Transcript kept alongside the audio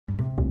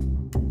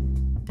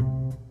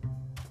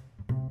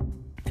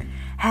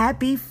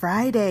Happy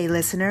Friday,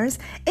 listeners.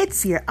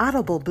 It's your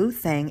Audible Boo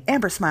Thing,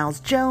 Amber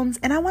Smiles Jones,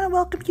 and I want to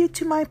welcome you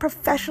to my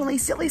professionally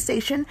silly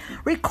station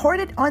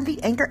recorded on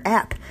the Anchor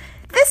app.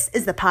 This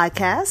is the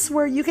podcast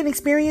where you can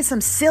experience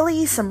some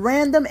silly, some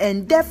random,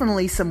 and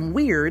definitely some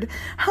weird,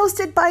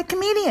 hosted by a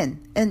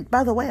comedian. And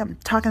by the way, I'm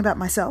talking about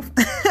myself.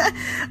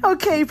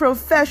 Okay,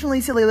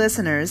 professionally silly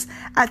listeners.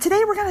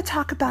 Today we're going to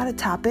talk about a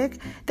topic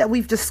that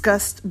we've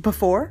discussed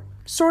before.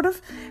 Sort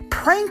of.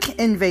 Prank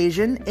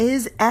invasion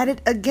is at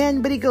it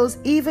again, but he goes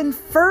even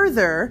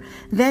further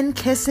than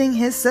kissing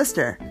his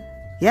sister.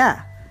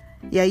 Yeah,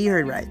 you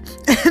heard right.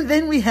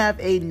 Then we have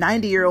a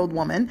 90-year-old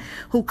woman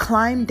who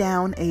climbed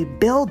down a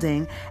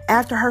building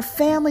after her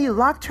family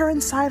locked her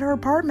inside her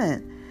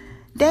apartment.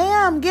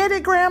 Damn, get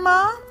it,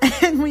 Grandma?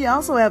 And we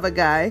also have a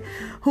guy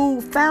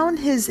who found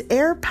his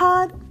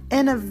AirPod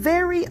in a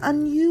very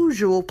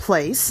unusual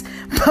place.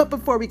 But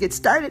before we get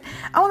started,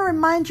 I want to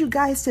remind you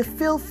guys to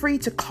feel free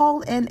to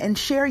call in and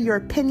share your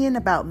opinion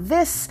about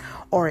this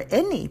or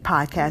any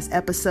podcast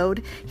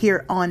episode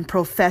here on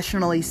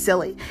Professionally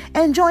Silly.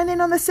 And join in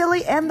on the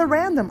silly and the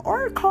random,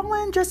 or call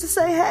in just to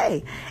say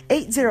hey.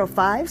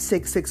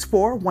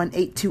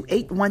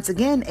 805-664-1828. Once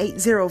again,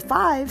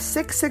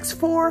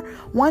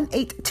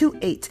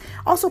 805-664-1828.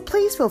 Also,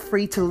 please feel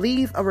free to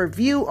leave a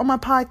review on my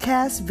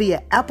podcast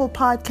via Apple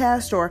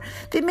Podcast or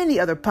the many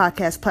other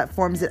podcast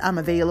platforms that I'm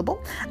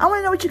available. I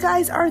want to know what you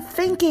guys are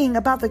thinking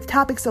about the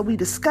topics that we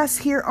discuss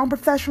here on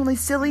Professionally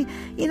Silly.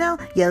 You know,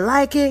 you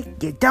like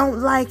it, you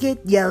don't like it,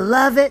 you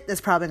love it.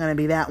 That's probably going to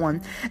be that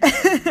one. All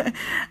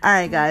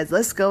right, guys,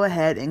 let's go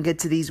ahead and get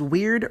to these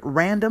weird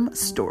random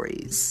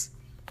stories.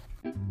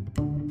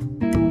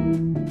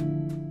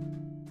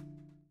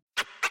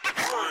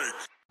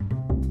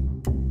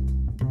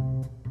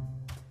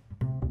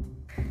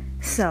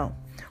 So,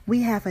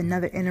 we have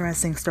another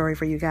interesting story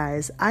for you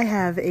guys. I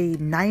have a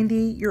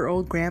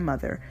 90-year-old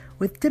grandmother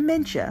with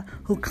dementia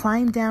who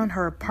climbed down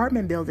her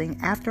apartment building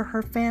after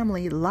her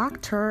family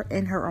locked her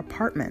in her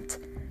apartment.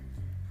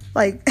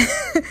 Like,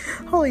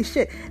 holy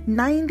shit,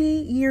 90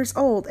 years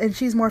old and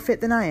she's more fit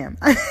than I am.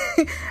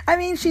 I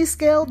mean, she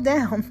scaled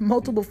down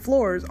multiple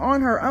floors on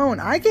her own.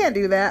 I can't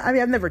do that. I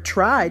mean, I've never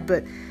tried,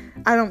 but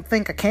I don't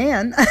think I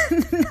can.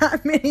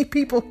 Not many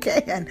people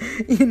can,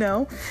 you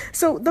know.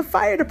 So the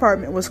fire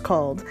department was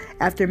called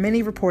after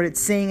many reported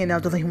seeing an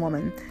elderly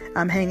woman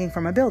hanging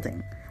from a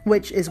building,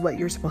 which is what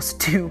you're supposed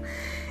to do.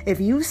 If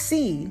you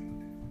see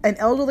an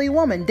elderly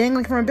woman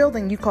dangling from a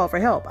building, you call for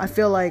help. I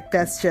feel like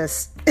that's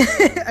just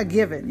a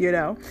given, you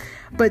know.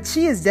 But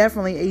she is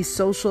definitely a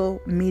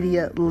social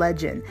media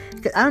legend.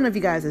 I don't know if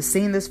you guys have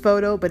seen this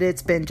photo, but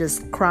it's been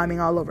just climbing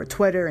all over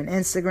Twitter and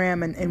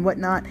Instagram and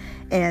whatnot.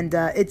 And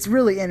it's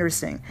really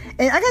interesting.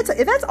 And I got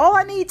to, if that's all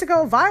I need to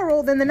go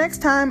viral, then the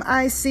next time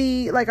I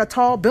see like a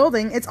tall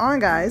building, it's on,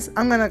 guys.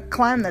 I'm going to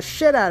climb the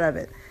shit out of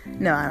it.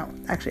 No, I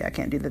don't. Actually, I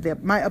can't do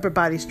that. My upper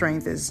body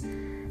strength is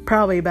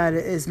probably about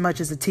as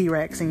much as a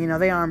T-Rex. And, you know,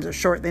 their arms are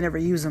short. They never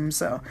use them,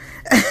 so.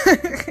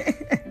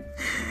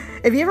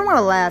 If you ever want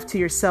to laugh to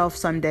yourself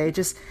someday,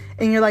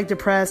 and you're like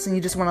depressed and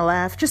you just want to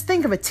laugh, just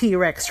think of a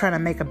T-Rex trying to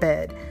make a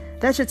bed.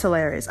 That shit's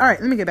hilarious. All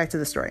right, let me get back to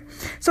the story.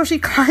 So she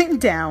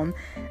climbed down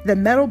the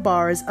metal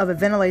bars of a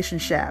ventilation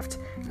shaft,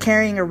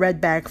 carrying a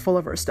red bag full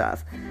of her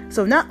stuff.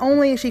 So not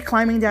only is she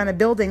climbing down a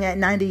building at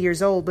 90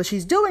 years old, but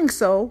she's doing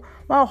so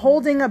while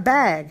holding a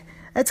bag.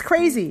 That's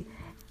crazy.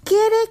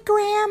 Get it,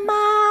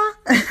 Grandma?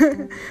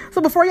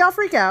 So before y'all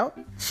freak out,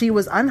 she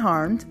was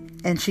unharmed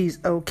and she's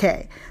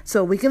okay.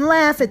 So we can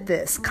laugh at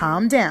this.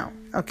 Calm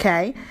down,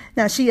 okay?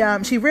 Now she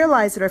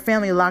realized that her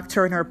family locked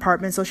her in her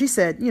apartment, so she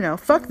said, you know,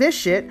 fuck this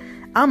shit.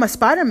 I'm a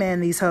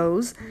Spider-Man these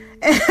hoes.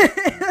 And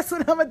that's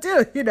what I'm gonna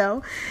do, you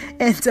know?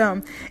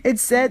 And it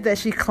said that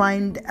she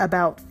climbed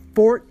about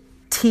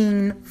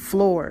 14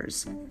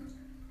 floors.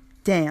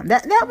 Damn,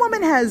 that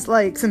woman has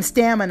like some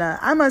stamina.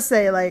 I must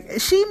say,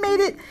 like, she made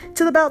it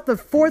to about the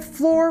 4th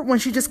floor when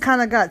she just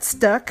kind of got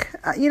stuck,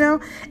 you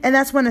know, and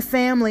that's when the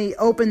family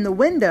opened the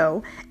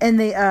window and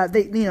they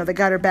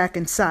got her back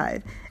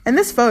inside. And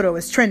this photo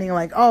is trending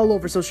like all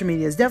over social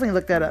media. Definitely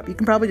look that up. You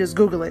can probably just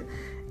Google it.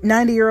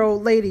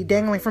 90-year-old lady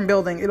dangling from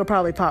building. It'll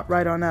probably pop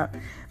right on up.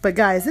 But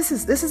guys, this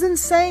is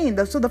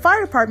insane. So the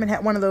fire department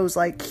had one of those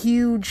like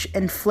huge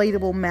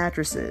inflatable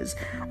mattresses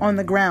on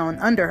the ground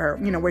under her,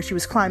 you know, where she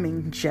was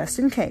climbing just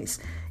in case,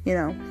 you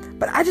know.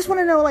 But I just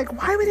want to know,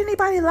 like, why would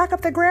anybody lock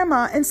up their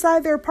grandma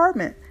inside their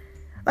apartment?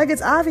 Like,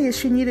 it's obvious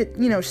she needed,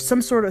 you know,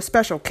 some sort of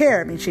special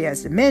care. I mean, she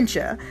has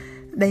dementia.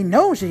 They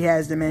know she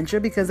has dementia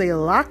because they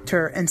locked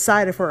her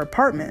inside of her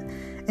apartment.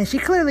 And she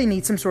clearly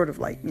needs some sort of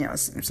like, you know,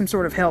 some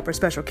sort of help or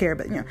special care.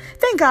 But, you know,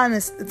 thank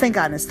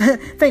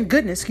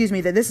goodness, excuse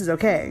me, that this is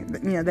okay.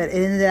 You know, that it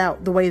ended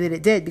out the way that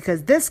it did,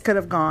 because this could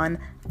have gone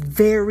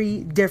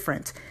very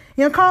different.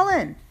 You know, call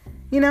in.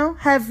 You know,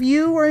 have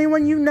you or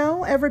anyone you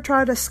know ever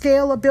tried to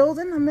scale a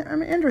building?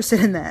 I'm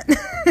interested in that.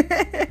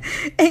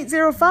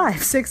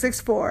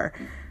 805-664.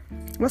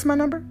 What's my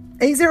number?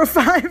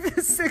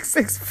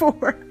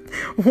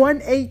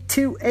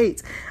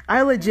 805-664-1828.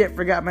 I legit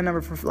forgot my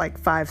number for like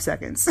 5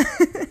 seconds.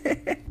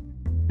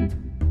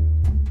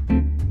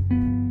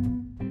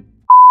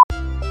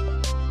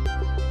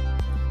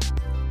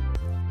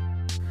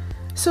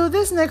 So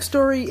this next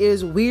story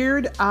is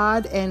weird,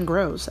 odd, and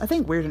gross. I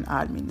think weird and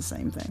odd mean the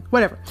same thing.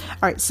 Whatever. All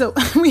right, so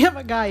we have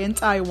a guy in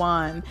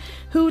Taiwan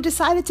who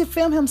decided to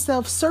film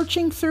himself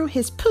searching through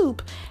his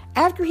poop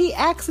after he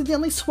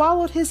accidentally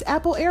swallowed his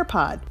Apple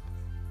AirPod.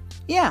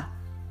 Yeah,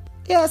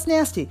 that's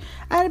nasty.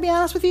 I gotta be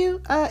honest with you,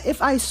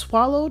 if I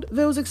swallowed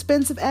those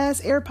expensive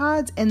ass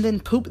AirPods and then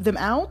pooped them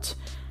out,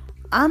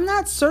 I'm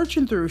not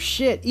searching through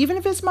shit, even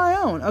if it's my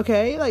own,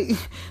 okay? Like,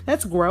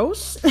 that's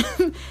gross.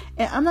 And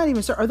I'm not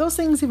even sure, are those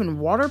things even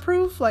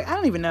waterproof? Like, I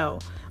don't even know.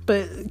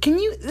 But can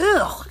you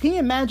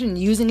imagine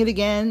using it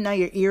again? Now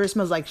your ear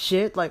smells like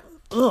shit. Like,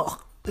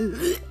 ugh.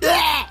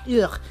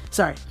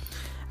 Sorry,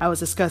 I was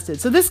disgusted.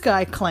 So this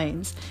guy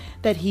claims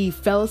that he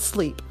fell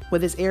asleep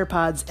with his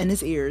AirPods in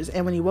his ears,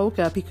 and when he woke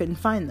up, he couldn't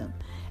find them.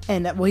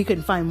 And he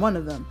couldn't find one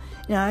of them.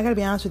 Now, I gotta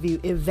be honest with you,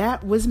 if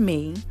that was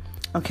me,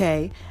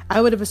 okay, I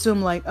would have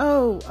assumed like,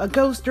 oh, a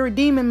ghost or a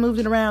demon moved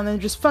it around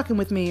and just fucking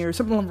with me or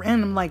something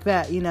random like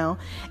that, you know?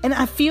 And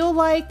I feel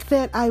like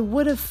that I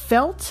would have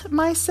felt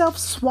myself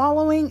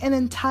swallowing an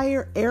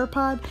entire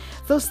AirPod.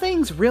 Those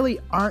things really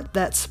aren't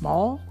that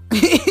small.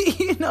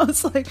 You know,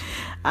 it's like,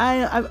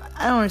 I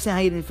don't understand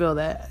how you didn't feel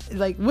that.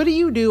 Like, what do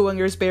you do in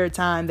your spare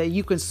time that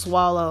you can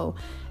swallow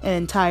an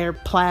entire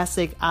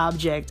plastic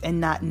object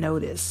and not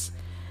notice?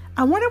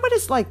 I wonder what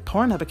his like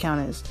Pornhub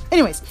account is.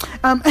 Anyways,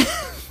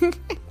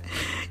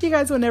 you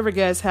guys will never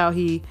guess how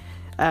he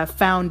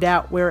found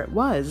out where it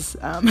was.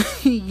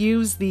 He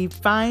used the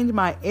Find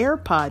My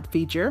AirPod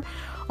feature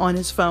on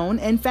his phone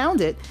and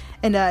found it.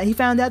 And he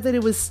found out that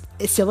it was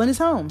still in his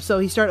home. So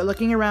he started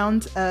looking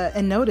around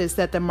and noticed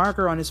that the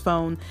marker on his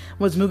phone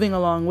was moving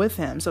along with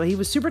him. So he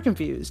was super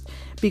confused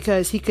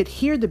because he could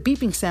hear the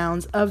beeping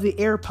sounds of the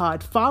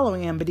AirPod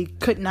following him, but he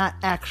could not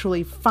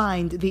actually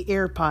find the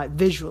AirPod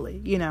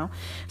visually, you know.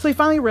 So he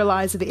finally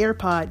realized that the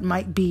AirPod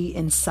might be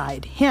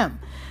inside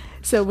him.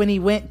 So when he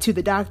went to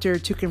the doctor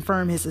to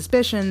confirm his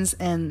suspicions,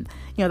 and,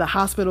 you know, the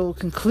hospital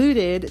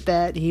concluded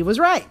that he was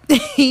right.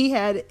 He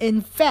had,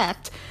 in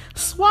fact,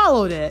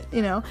 swallowed it,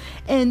 you know,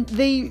 and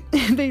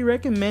they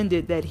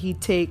recommended that he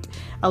take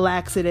a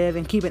laxative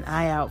and keep an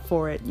eye out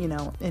for it, you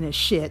know, in his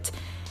shit.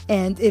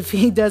 And if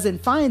he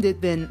doesn't find it,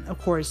 then of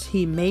course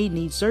he may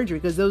need surgery,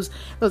 because those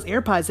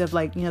AirPods have,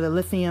 like, you know, the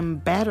lithium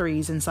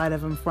batteries inside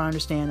of them, from what I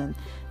understand, and,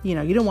 you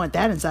know, you don't want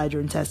that inside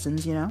your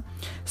intestines, you know.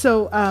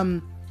 So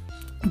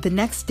the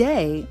next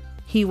day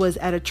he was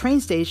at a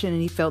train station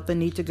and he felt the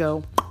need to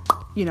go,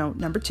 you know,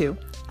 number 2.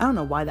 I don't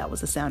know why that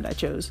was the sound I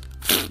chose.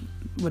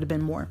 Would have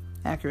been more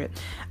accurate.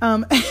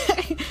 And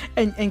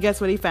guess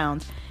what he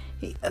found?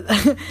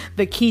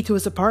 The key to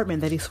his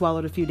apartment that he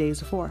swallowed a few days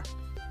before.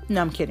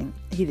 No, I'm kidding.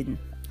 He didn't.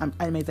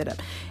 I made that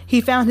up.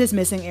 He found his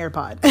missing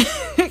AirPod.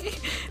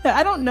 Now,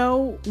 I don't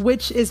know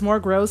which is more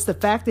gross, the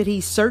fact that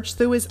he searched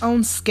through his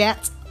own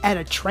scats at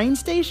a train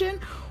station,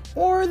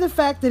 or the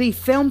fact that he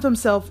filmed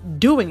himself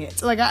doing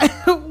it. Like,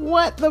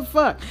 what the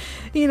fuck?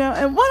 You know,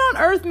 and what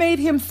on earth made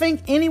him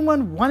think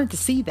anyone wanted to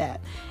see that?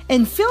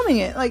 And filming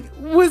it, like,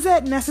 was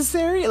that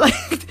necessary? Like,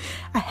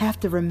 I have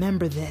to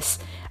remember this.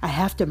 I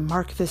have to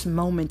mark this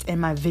moment in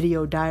my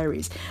video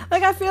diaries.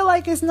 Like, I feel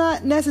like it's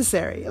not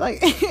necessary.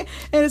 Like,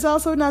 and it's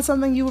also not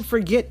something you would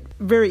forget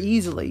very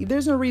easily.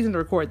 There's no reason to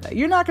record that.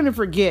 You're not going to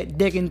forget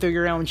digging through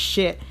your own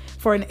shit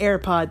for an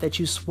AirPod that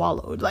you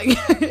swallowed. Like,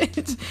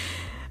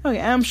 okay,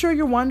 I'm sure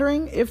you're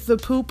wondering if the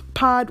poop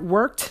pod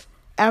worked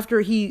after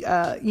he,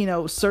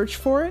 searched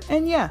for it.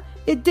 And yeah,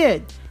 it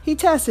did. He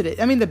tested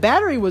it. I mean, the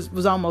battery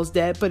was almost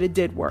dead, but it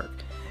did work.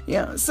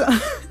 Yeah, so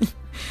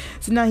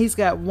so now he's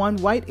got one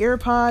white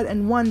AirPod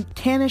and one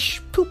tannish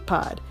poop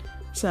pod.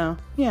 So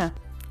yeah,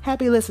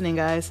 happy listening,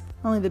 guys.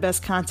 Only the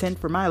best content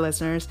for my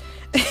listeners.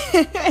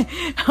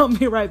 I'll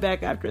be right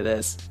back after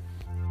this.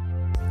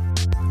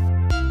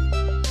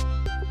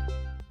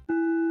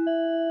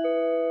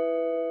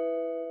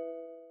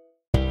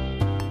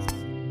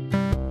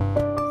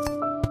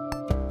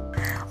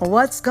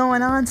 What's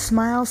going on,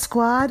 Smile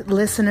Squad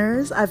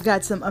listeners? I've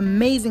got some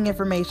amazing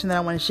information that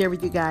I want to share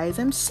with you guys.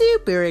 I'm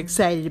super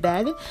excited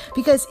about it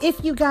because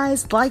if you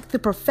guys like the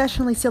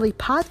Professionally Silly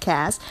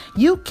podcast,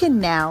 you can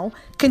now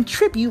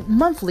contribute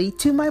monthly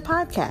to my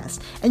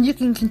podcast. And you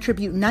can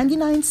contribute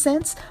 99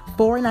 cents,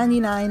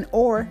 $4.99,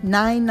 or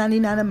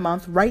 $9.99 a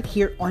month right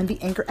here on the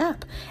Anchor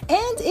app.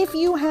 And if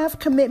you have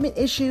commitment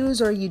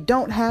issues or you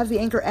don't have the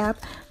Anchor app,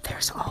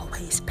 there's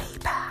always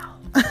PayPal.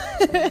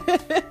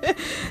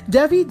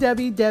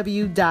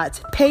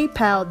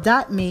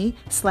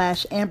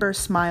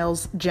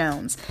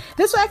 www.paypal.me/AmberSmilesJones.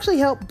 This will actually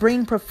help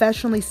bring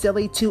Professionally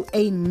Silly to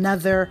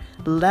another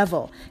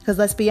level. Because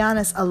let's be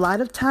honest, a lot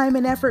of time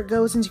and effort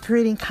goes into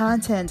creating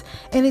content,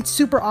 and it's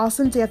super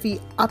awesome to have the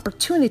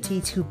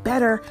opportunity to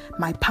better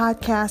my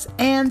podcast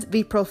and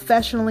the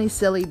Professionally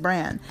Silly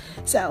brand.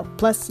 So,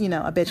 plus, a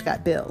bitch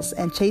got bills,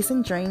 and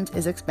chasing dreams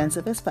is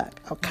expensive as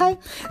fuck. Okay?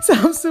 So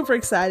I'm super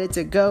excited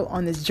to go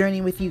on this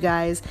journey with you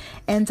guys.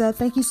 And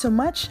thank you so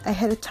much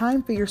ahead of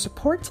time for your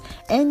support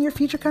and your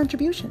future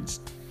contributions.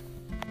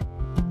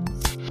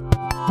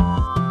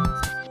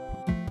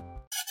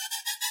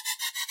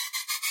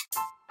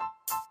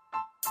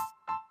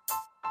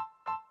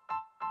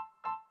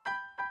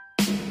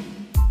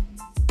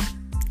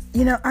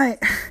 I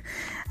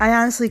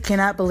honestly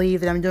cannot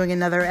believe that I'm doing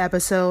another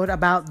episode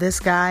about this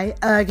guy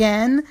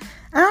again.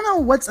 I don't know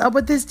what's up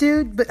with this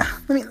dude, but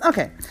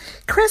okay.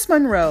 Chris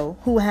Monroe,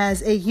 who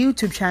has a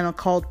YouTube channel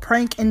called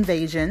Prank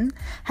Invasion,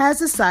 has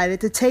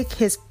decided to take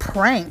his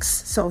pranks,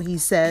 so he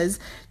says,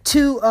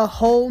 to a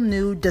whole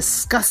new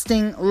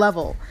disgusting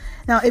level.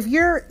 Now, if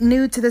you're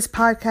new to this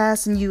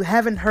podcast and you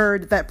haven't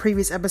heard that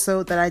previous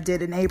episode that I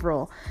did in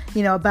April,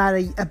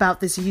 about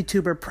this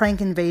YouTuber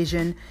Prank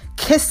Invasion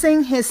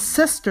kissing his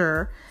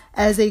sister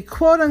as a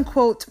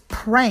quote-unquote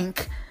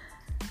prank.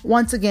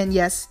 Once again,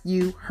 yes,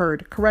 you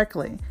heard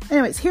correctly.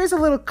 Anyways, here's a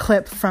little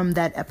clip from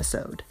that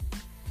episode.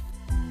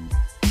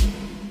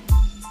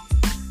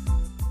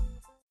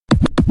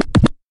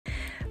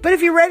 But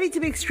if you're ready to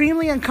be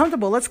extremely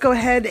uncomfortable, let's go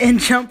ahead and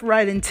jump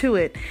right into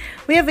it.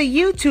 We have a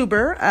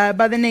YouTuber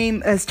by the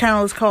name, his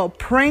channel is called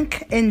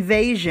Prank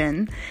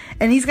Invasion,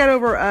 and he's got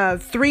over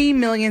 3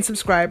 million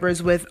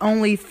subscribers with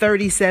only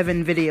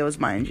 37 videos,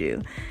 mind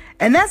you.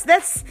 And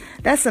that's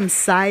some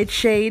side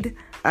shade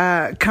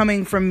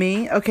coming from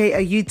me. Okay, a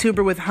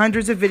YouTuber with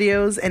hundreds of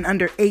videos and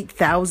under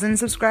 8,000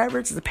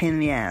 subscribers is a pain in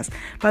the ass.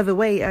 By the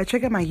way,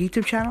 check out my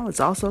YouTube channel. It's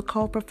also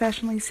called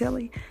Professionally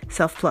Silly.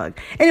 Self-plug.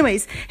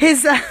 Anyways,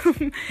 his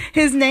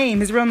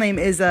real name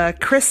is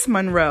Chris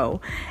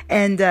Monroe,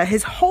 and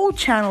his whole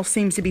channel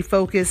seems to be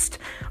focused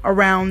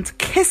around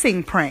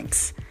kissing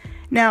pranks.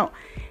 Now,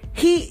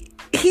 he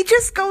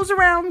just goes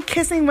around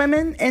kissing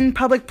women in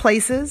public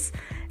places.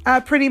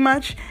 Pretty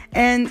much.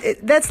 And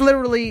that's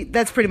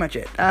pretty much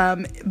it.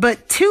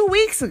 But 2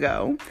 weeks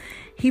ago,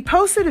 he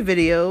posted a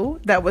video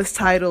that was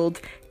titled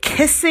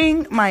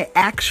Kissing My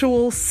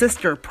Actual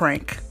Sister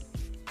Prank.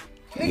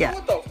 Yeah.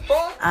 What the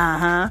fuck?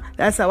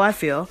 That's how I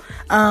feel.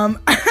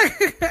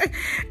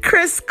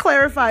 Chris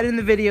clarified in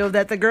the video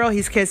that the girl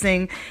he's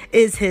kissing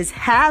is his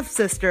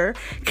half-sister,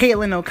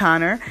 Caitlin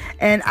O'Connor.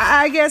 And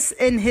I guess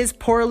in his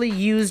poorly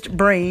used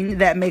brain,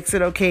 that makes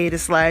it okay to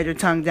slide your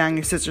tongue down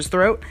your sister's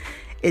throat.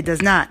 It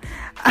does not.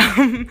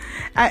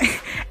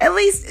 At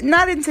least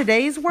not in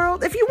today's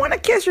world. If you want to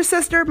kiss your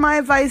sister, my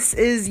advice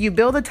is you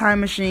build a time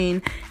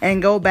machine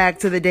and go back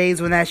to the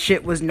days when that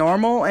shit was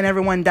normal and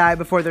everyone died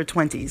before their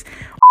 20s.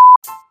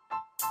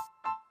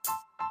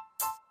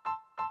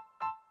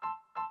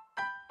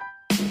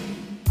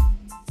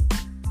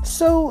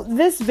 So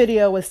this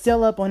video is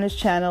still up on his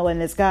channel and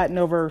it's gotten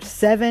over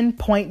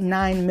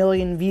 7.9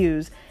 million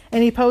views,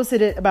 and he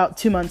posted it about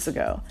 2 months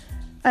ago.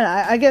 And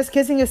I guess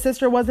kissing his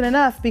sister wasn't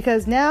enough,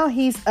 because now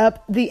he's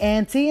up the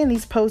ante and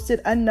he's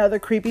posted another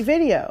creepy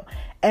video.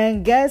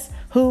 And guess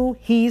who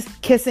he's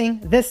kissing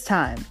this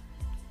time?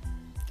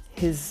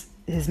 His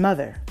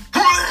mother.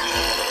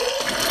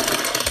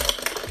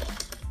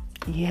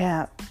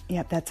 Yep,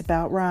 that's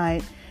about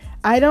right.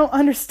 I don't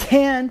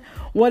understand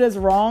what is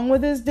wrong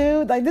with this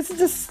dude. Like, this is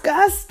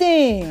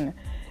disgusting.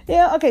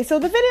 Yeah, okay, so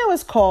the video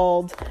is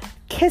called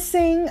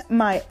Kissing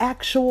My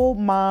Actual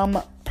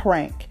Mom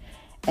Prank.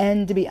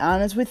 And to be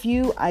honest with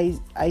you, I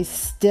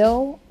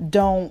still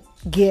don't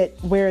get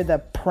where the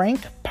prank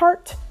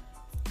part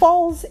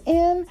falls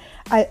in.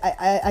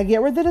 I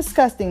get where the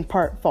disgusting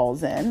part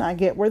falls in. I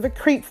get where the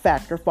creep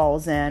factor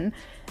falls in.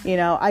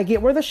 I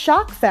get where the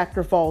shock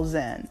factor falls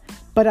in.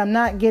 But I'm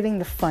not getting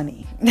the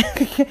funny.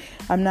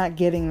 I'm not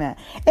getting that.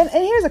 And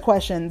here's a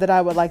question that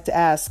I would like to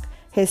ask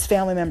his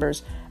family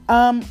members.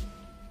 How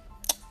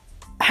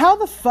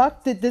the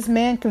fuck did this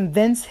man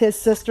convince his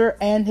sister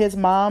and his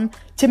mom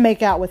to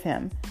make out with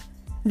him?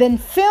 Then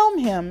film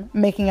him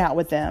making out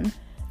with them.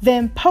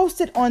 Then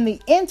post it on the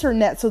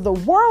internet so the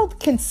world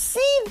can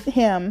see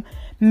him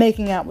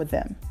making out with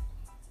them.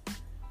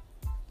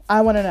 I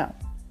want to know.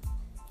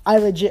 I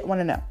legit want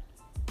to know.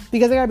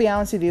 Because I gotta be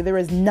honest with you, there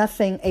is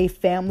nothing a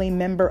family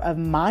member of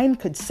mine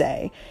could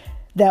say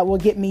that will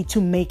get me to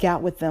make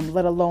out with them,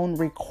 let alone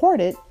record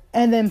it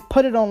and then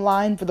put it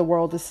online for the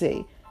world to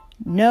see.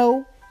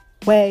 No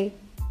way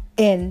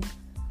in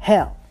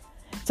hell.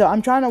 So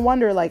I'm trying to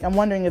wonder, I'm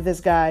wondering if this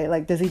guy,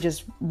 does he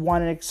just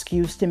want an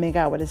excuse to make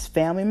out with his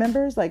family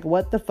members?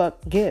 What the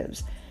fuck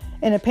gives?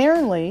 And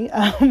apparently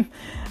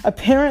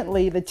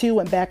the two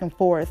went back and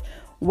forth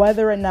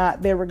whether or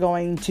not they were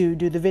going to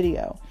do the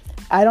video.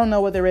 I don't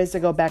know what there is to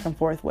go back and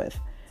forth with.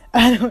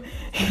 So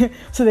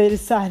they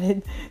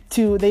decided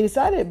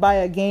by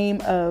a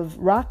game of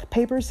rock,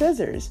 paper,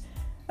 scissors.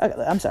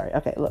 I'm sorry.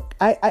 Okay, look,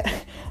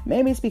 I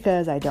maybe it's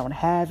because I don't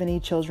have any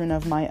children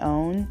of my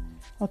own.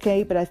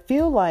 Okay, but I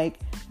feel like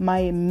my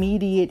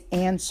immediate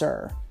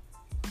answer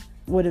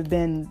would have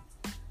been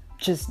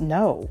just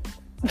no.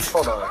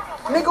 Hold on.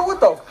 Nigga, what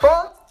the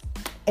fuck?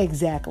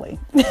 Exactly.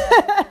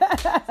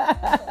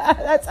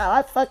 That's how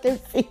I fucking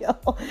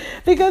feel.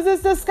 Because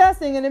it's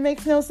disgusting and it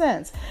makes no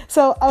sense.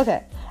 So,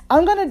 okay,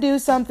 I'm going to do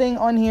something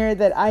on here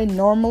that I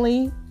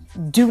normally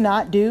do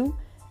not do.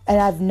 And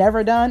I've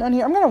never done on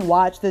here. I'm going to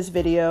watch this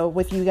video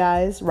with you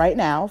guys right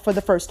now for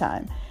the first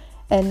time.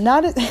 And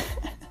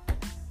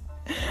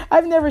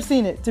I've never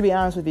seen it, to be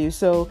honest with you.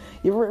 So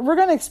we're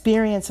going to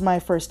experience my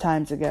first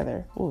time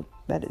together. Oh,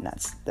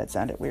 that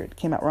sounded weird.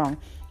 Came out wrong.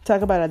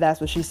 Talk about a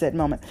that's what she said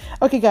moment.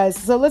 Okay, guys.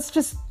 So let's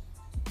just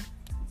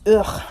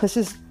let's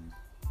just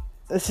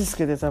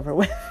get this over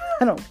with.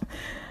 I don't,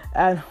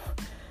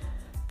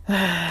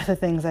 the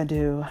things I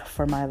do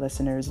for my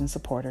listeners and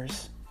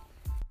supporters.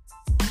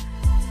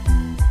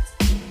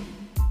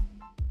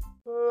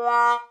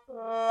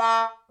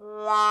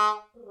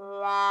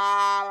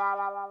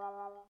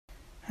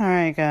 All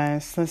right,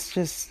 guys, let's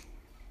just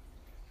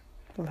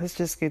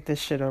get this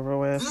shit over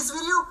with. This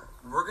video,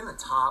 we're gonna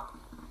top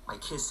my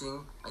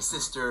kissing my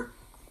sister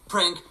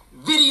prank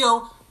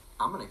video.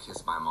 I'm gonna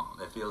kiss my mom.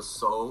 It feels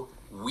so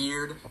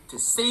weird to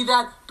say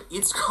that, but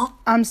it's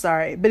I'm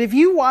sorry, but if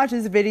you watch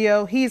this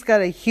video, he's got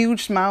a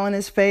huge smile on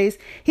his face.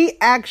 He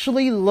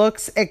actually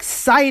looks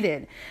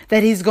excited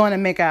that he's going to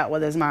make out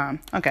with his mom.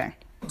 Okay.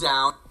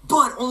 down.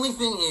 But only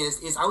thing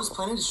is I was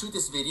planning to shoot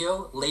this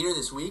video later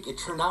this week. It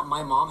turned out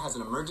my mom has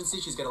an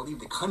emergency. She's got to leave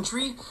the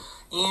country,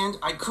 and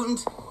I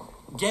couldn't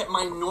get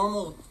my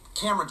normal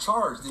camera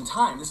charged in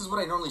time. This is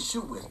what I normally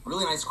shoot with.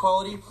 Really nice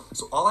quality.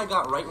 So all I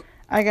got right now,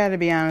 I gotta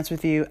be honest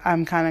with you,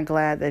 I'm kind of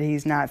glad that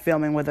he's not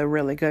filming with a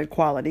really good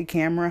quality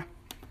camera.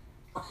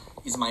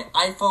 is my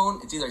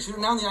iPhone. It's either I shoot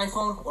it now on the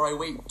iPhone or I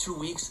wait 2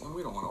 weeks, and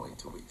we don't want to wait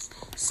 2 weeks.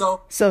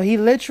 So he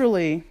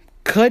literally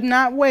could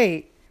not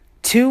wait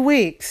 2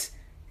 weeks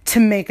to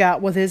make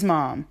out with his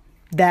mom.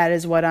 That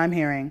is what I'm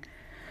hearing.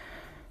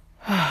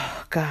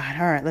 Oh, God.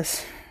 All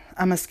right,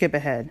 I'm going to skip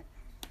ahead.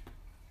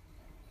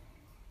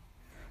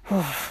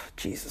 Oh,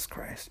 Jesus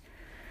Christ.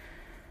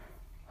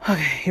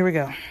 Okay, here we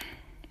go.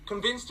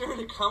 Convinced her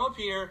to come up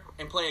here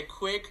and play a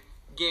quick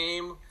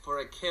game for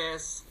a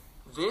kiss.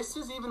 This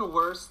is even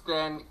worse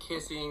than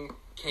kissing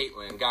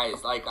Caitlin.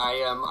 Guys, like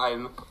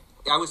I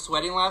was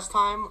sweating last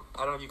time. I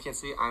don't know if you can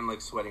see. I'm like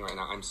sweating right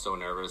now. I'm so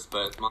nervous,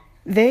 but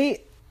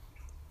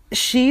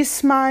she's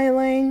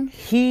smiling,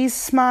 he's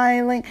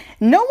smiling.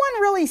 No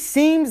one really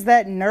seems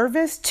that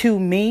nervous to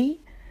me.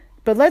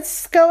 But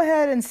let's go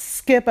ahead and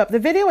skip up. The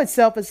video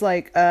itself is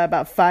like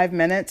about 5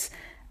 minutes.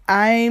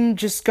 I'm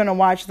just going to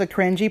watch the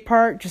cringy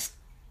part just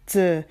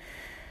to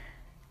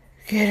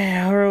get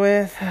it over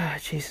with. Oh,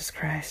 Jesus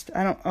Christ.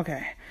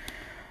 Okay.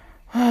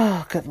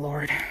 Oh, good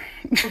Lord.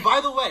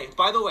 By the way,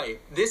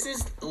 this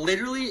is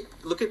literally,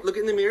 look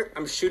in the mirror.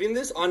 I'm shooting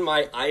this on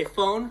my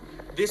iPhone.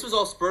 This was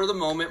all spur of the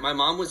moment. My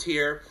mom was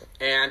here,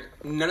 and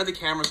none of the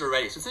cameras were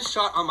ready. So it's a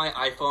shot on my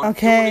iPhone.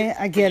 Okay,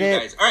 I get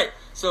it. Guys. All right,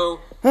 so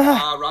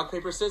rock,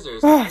 paper,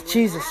 scissors. Oh,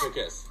 Jesus.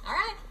 Focus. All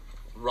right.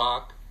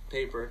 Rock,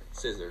 paper,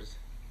 scissors.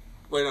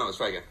 Wait, no, let's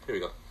try again. Here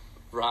we go.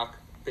 Rock,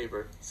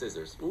 paper,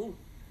 scissors. Ooh,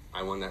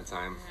 I won that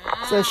time.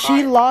 So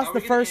she lost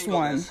the first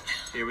one.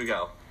 Here we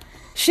go.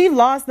 She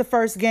lost the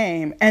first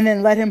game and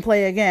then let him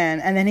play again,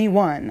 and then he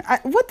won.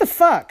 What the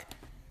fuck?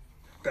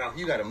 Belle,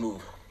 you gotta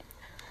move.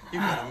 You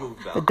gotta move,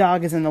 Belle. The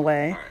dog is in the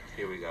way. All right,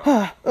 here we go.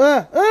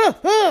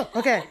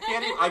 Okay.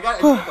 I got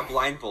it like a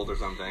blindfold or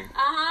something.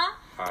 Uh-huh.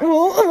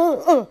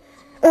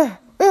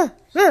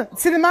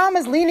 See, the mom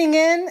is leaning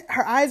in.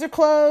 Her eyes are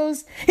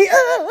closed. They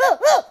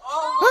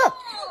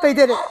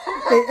did it.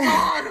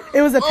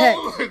 It was a peck.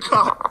 Oh my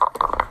God.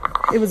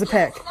 It was a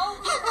peck.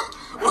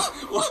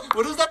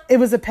 What is that? It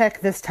was a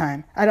peck this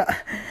time.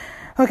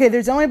 Okay,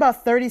 there's only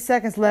about 30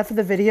 seconds left of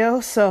the video,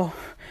 so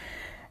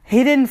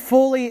I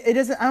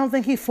don't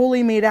think he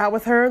fully made out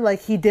with her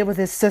like he did with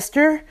his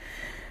sister.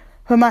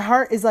 But my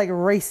heart is like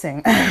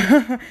racing.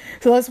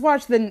 So let's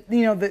watch the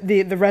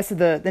rest of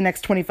the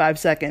next 25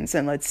 seconds,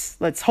 and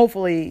let's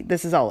hopefully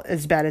this is all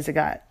as bad as it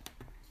got. I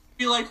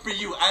feel like for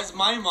you, as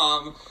my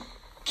mom,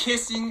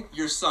 kissing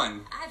your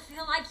son. I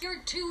feel like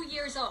you're 2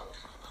 years old.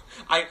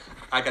 I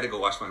gotta go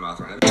wash my mouth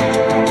right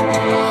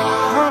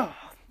now.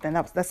 Man,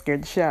 that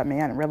scared the shit out of me.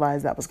 I didn't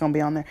realize that was gonna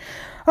be on there.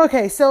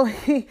 Okay, so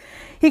he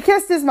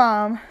kissed his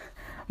mom,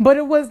 but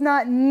it was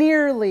not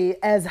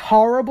nearly as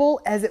horrible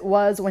as it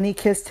was when he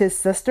kissed his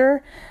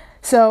sister.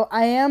 So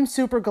I am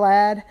super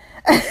glad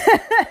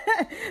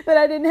that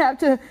I didn't have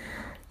to,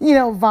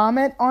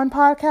 vomit on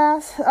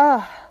podcasts.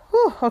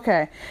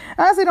 Okay.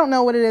 I honestly don't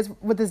know what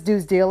this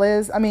dude's deal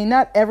is. I mean,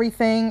 not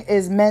everything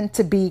is meant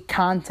to be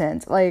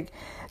content. Like,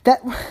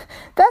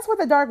 that's what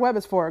the dark web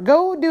is for.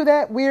 Go do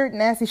that weird,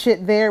 nasty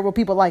shit there where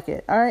people like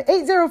it. All right.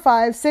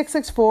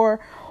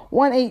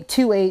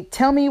 805-664-1828.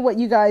 Tell me what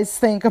you guys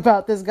think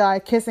about this guy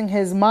kissing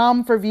his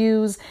mom for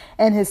views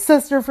and his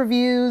sister for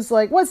views.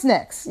 Like, what's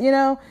next?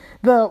 The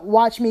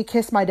watch me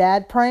kiss my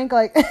dad prank?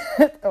 Like,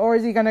 or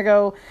is he going to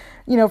go,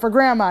 for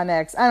grandma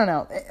next? I don't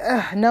know.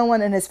 No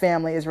one in his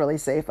family is really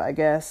safe, I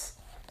guess.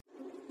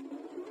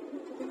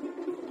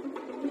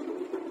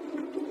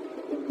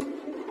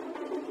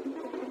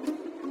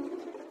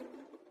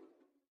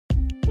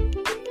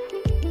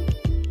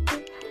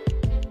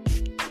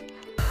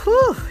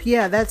 Whew,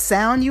 yeah, that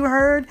sound you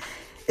heard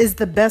is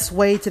the best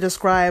way to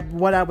describe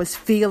what I was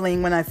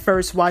feeling when I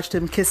first watched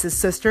him kiss his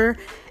sister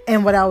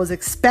and what I was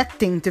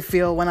expecting to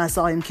feel when I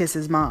saw him kiss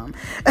his mom.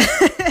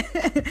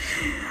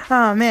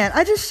 Oh man,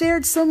 I just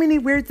shared so many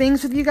weird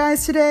things with you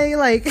guys today.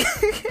 Like,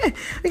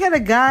 we got a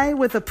guy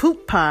with a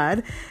poop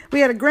pod. We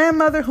had a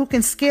grandmother who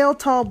can scale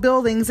tall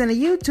buildings and a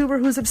YouTuber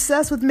who's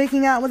obsessed with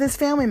making out with his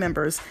family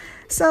members.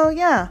 So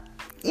yeah.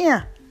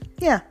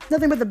 Yeah,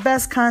 nothing but the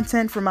best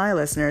content for my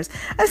listeners.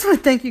 I just want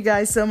to thank you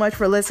guys so much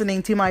for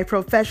listening to my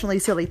Professionally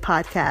Silly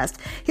podcast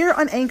here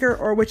on Anchor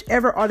or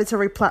whichever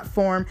auditory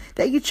platform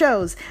that you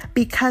chose,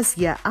 because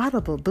yeah,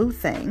 Audible Boo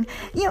thing,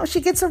 she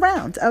gets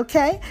around,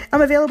 okay?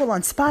 I'm available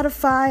on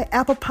Spotify,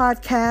 Apple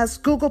Podcasts,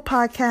 Google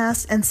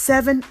Podcasts, and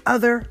 7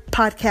 other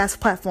podcast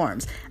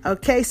platforms,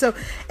 okay? So,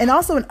 and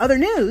also in other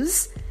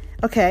news,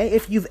 okay,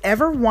 if you've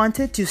ever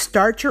wanted to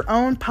start your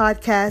own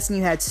podcast and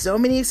you had so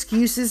many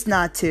excuses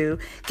not to,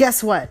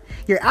 guess what?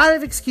 You're out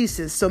of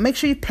excuses. So make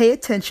sure you pay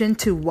attention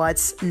to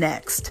what's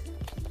next.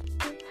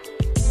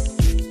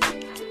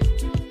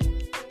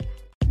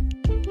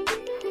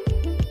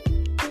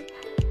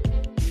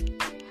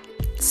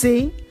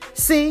 See,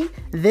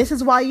 this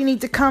is why you need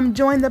to come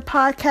join the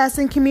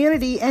podcasting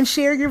community and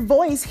share your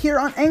voice here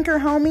on Anchor,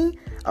 homie.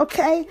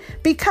 Okay?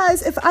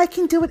 Because if I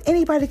can do it,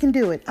 anybody can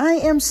do it. I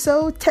am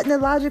so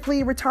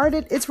technologically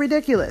retarded, it's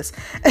ridiculous.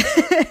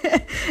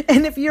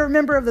 And if you're a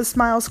member of the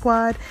Smile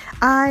Squad,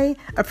 I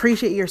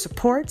appreciate your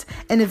support.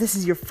 And if this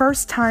is your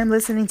first time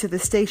listening to the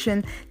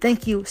station,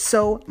 thank you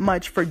so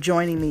much for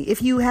joining me.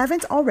 If you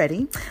haven't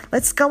already,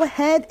 let's go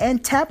ahead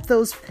and tap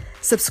those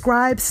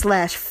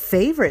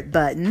subscribe/favorite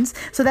buttons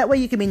so that way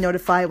you can be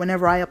notified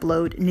whenever I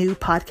upload new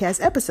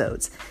podcast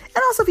episodes.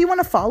 And also, if you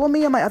want to follow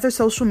me on my other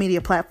social media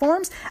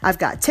platforms, I've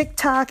got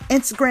TikTok,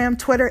 Instagram,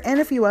 Twitter,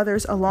 and a few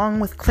others, along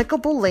with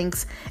clickable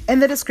links in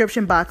the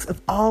description box of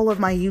all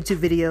of my YouTube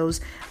videos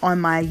on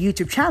my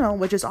YouTube channel,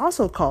 which is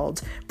also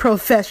called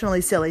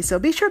Professionally Silly. So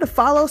be sure to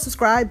follow,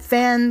 subscribe,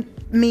 fan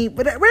me,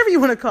 whatever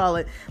you want to call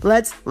it.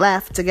 Let's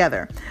laugh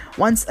together.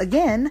 Once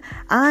again,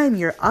 I'm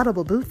your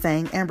Audible Boo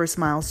thing, Amber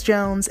Smiles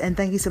Jones, and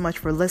thank you so much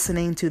for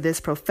listening to this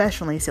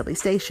Professionally Silly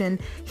station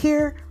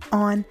here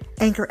on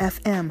Anchor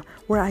FM,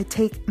 where I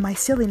take my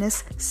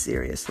silliness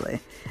seriously.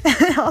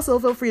 Also,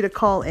 feel free to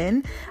call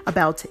in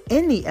about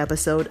any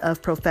episode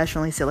of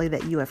Professionally Silly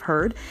that you have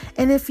heard.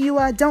 And if you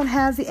don't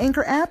have the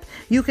Anchor app,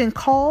 you can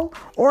call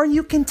or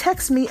you can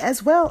text me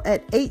as well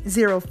at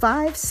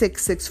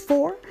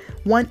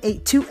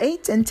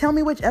 805-664-1828 and tell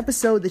me which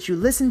episode that you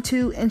listened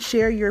to and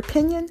share your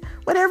opinion,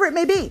 whatever it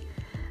may be.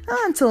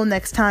 Until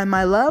next time,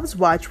 my loves,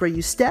 watch where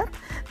you step.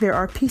 There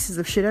are pieces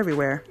of shit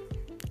everywhere.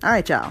 All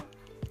right, y'all.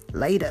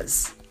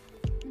 Laters.